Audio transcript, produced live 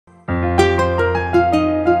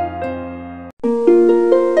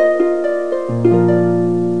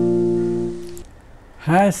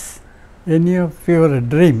has any of your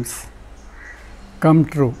dreams come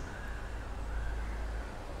true?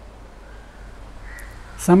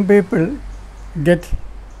 Some people get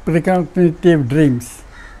precognitive dreams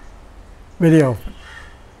very often.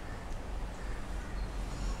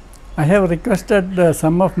 I have requested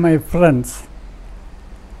some of my friends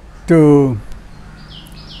to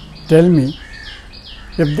tell me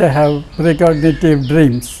if they have precognitive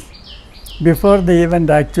dreams before the event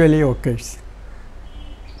actually occurs.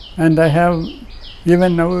 And I have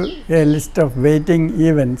even now a list of waiting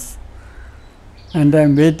events, and I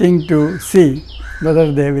am waiting to see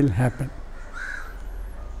whether they will happen.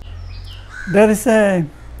 There is a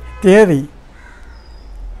theory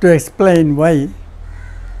to explain why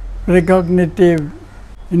precognitive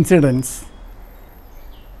incidents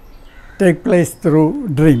take place through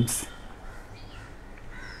dreams.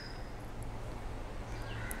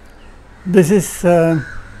 This is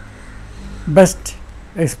best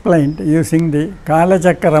explained using the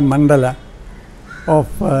Kalachakra mandala of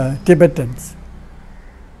Tibetans.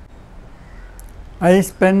 I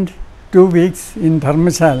spent 2 weeks in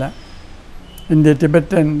Dharmashala in the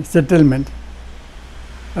Tibetan settlement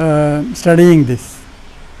studying this.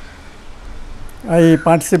 I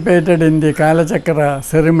participated in the Kalachakra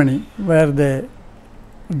ceremony where they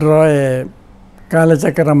draw a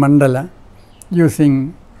Kalachakra mandala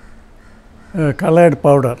using colored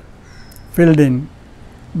powder filled in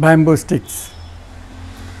bamboo sticks.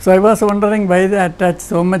 So I was wondering why they attach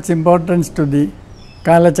so much importance to the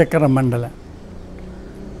Kalachakra mandala.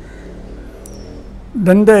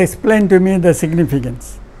 Then they explained to me the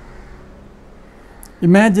significance.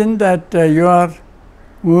 Imagine that you are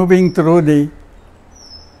moving through the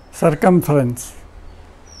circumference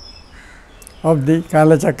of the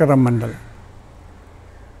Kalachakra mandala.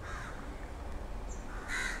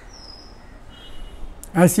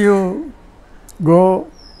 As you go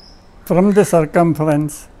from the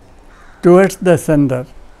circumference towards the center,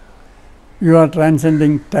 you are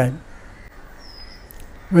transcending time.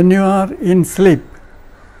 When you are in sleep,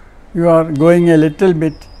 you are going a little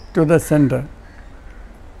bit to the center,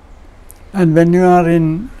 and when you are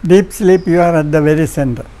in deep sleep, you are at the very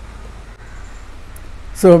center.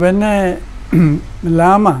 So when a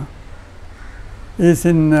Lama is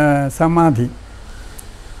in Samadhi,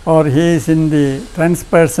 or he is in the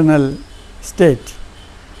transpersonal state,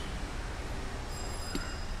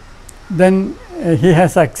 then he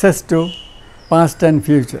has access to past and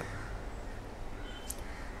future.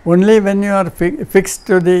 Only when you are fixed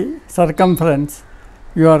to the circumference,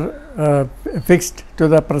 you are fixed to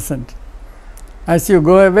the present. As you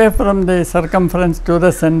go away from the circumference to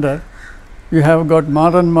the center, you have got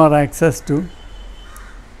more and more access to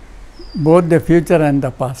both the future and the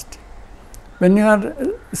past. When you are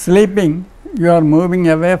sleeping, you are moving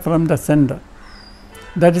away from the center.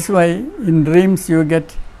 That is why in dreams you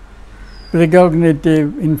get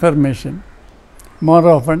precognitive information more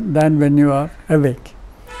often than when you are awake.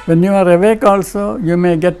 When you are awake also, you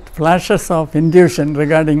may get flashes of intuition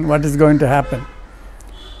regarding what is going to happen,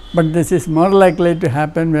 but this is more likely to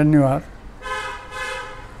happen when you are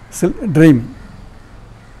dreaming.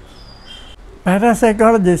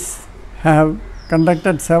 Parapsychologists have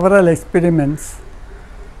conducted several experiments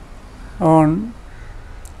on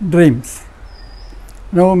dreams.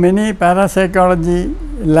 Now, many parapsychology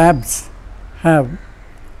labs have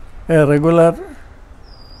a regular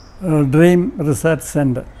dream research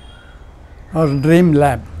center or dream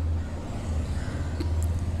lab.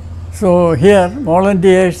 So, here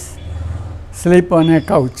volunteers sleep on a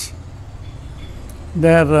couch.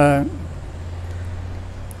 Their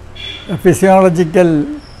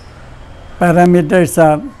physiological parameters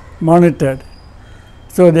are monitored.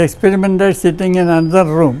 So, the experimenter sitting in another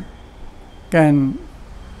room can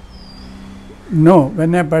know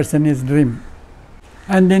when a person is dreaming.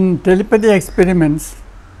 And in telepathy experiments,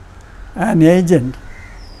 an agent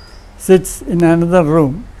sits in another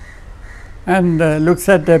room and looks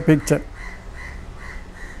at a picture,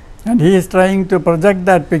 and he is trying to project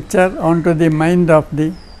that picture onto the mind of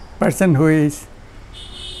the person who is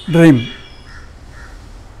dreaming.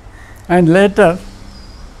 And later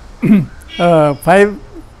 5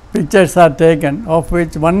 pictures are taken, of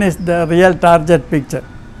which one is the real target picture,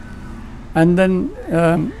 and then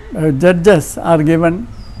judges are given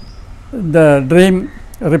the dream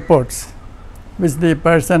reports which the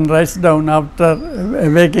person writes down after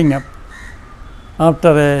waking up after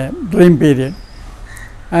a dream period,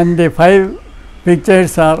 and the 5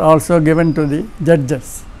 pictures are also given to the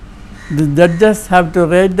judges. The judges have to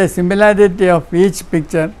rate the similarity of each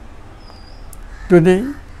picture to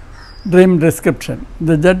the dream description.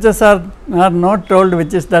 The judges are not told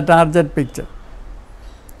which is the target picture.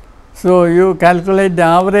 So, you calculate the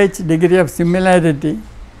average degree of similarity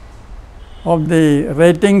of the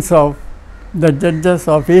ratings of the judges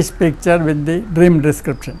of each picture with the dream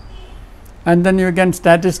description, and then you can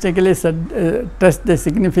statistically test the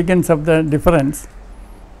significance of the difference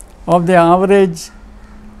of the average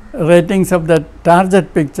ratings of the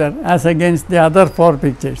target picture as against the other 4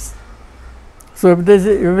 pictures. So, if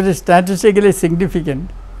it is statistically significant,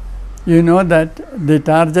 you know that the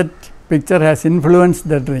target picture has influenced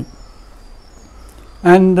the dream.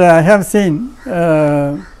 And I have seen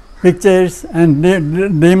pictures and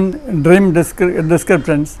dream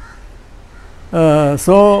descriptions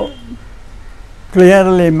so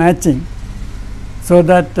clearly matching, so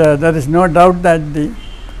that there is no doubt that the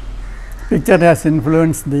picture has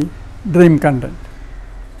influenced the dream content.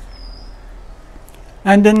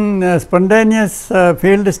 And in spontaneous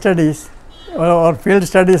field studies or field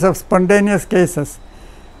studies of spontaneous cases,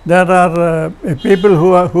 there are people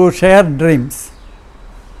who share dreams.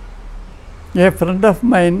 A friend of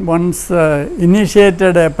mine once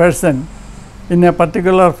initiated a person in a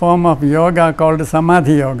particular form of yoga called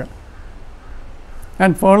Samadhi yoga,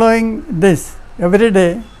 and following this, every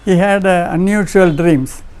day he had unusual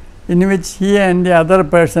dreams in which he and the other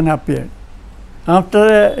person appeared.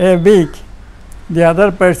 After a week, the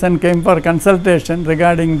other person came for consultation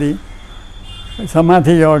regarding the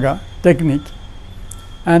Samadhi yoga technique,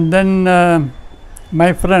 and then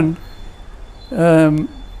my friend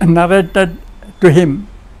narrated to him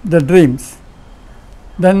the dreams.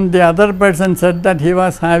 Then the other person said that he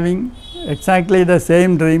was having exactly the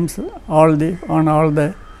same dreams on all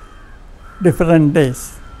the different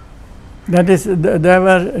days. That is, they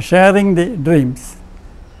were sharing the dreams.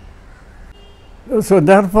 So,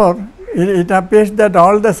 therefore, it appears that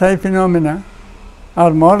all the psi phenomena are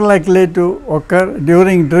more likely to occur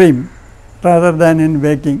during dream rather than in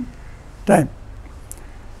waking time.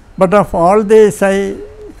 But of all the psi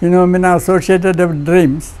phenomena associated with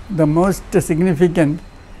dreams, the most significant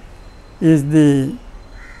is the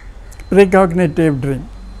precognitive dream.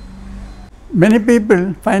 Many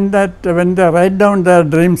people find that when they write down their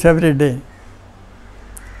dreams every day,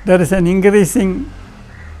 there is an increasing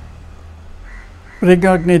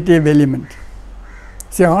precognitive element.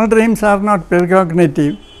 See, all dreams are not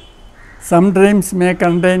precognitive. Some dreams may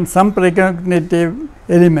contain some precognitive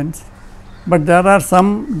elements, but there are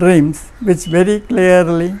some dreams which very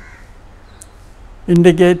clearly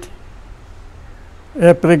indicate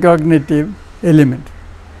a precognitive element.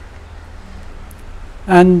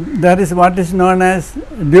 And there is what is known as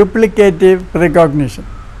duplicative precognition.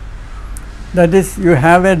 That is, you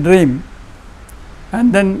have a dream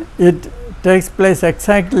and then it takes place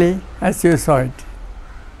exactly as you saw it.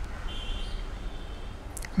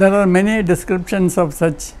 There are many descriptions of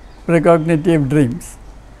such precognitive dreams.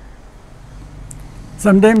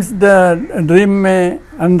 Sometimes the dream may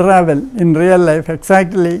unravel in real life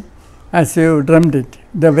exactly as you dreamt it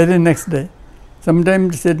the very next day.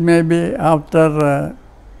 Sometimes it may be after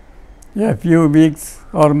a few weeks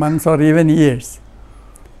or months or even years.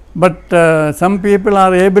 But some people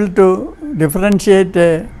are able to differentiate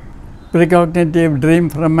a precognitive dream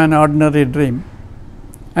from an ordinary dream,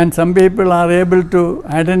 and some people are able to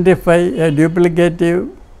identify a duplicative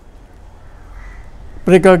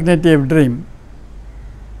precognitive dream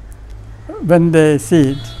when they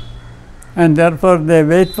see it, and therefore they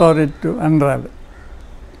wait for it to unravel.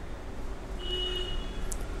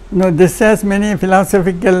 Now, this has many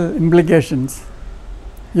philosophical implications.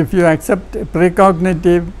 If you accept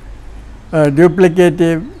precognitive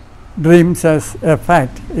duplicative dreams as a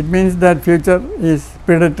fact, it means that future is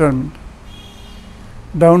predetermined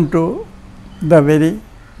down to the very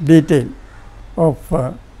detail of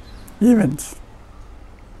events.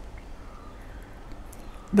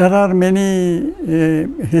 There are many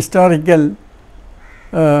historical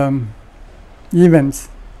events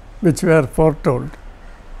which were foretold,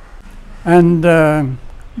 and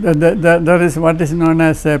there is what is known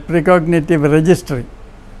as a precognitive registry.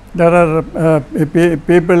 There are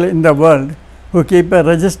people in the world who keep a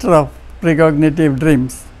register of precognitive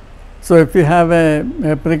dreams. So, if you have a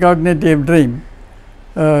precognitive dream,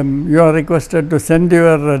 you are requested to send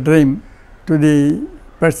your dream to the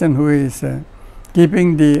person who is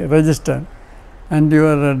keeping the register, and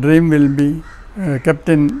your dream will be kept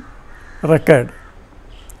in record,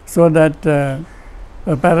 so that a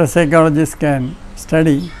parapsychologist can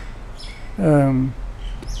study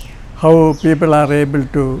how people are able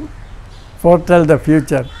to foretell the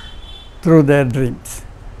future through their dreams.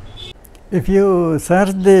 If you search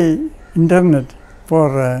the internet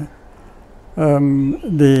for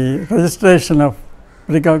the registration of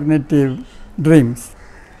precognitive dreams,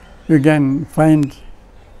 you can find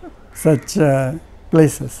such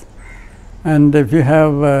places. And if you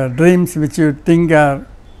have dreams which you think are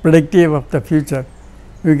predictive of the future,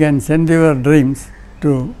 you can send your dreams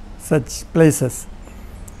to such places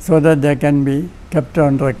so that they can be kept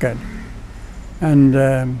on record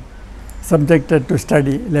and subjected to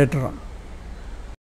study later on.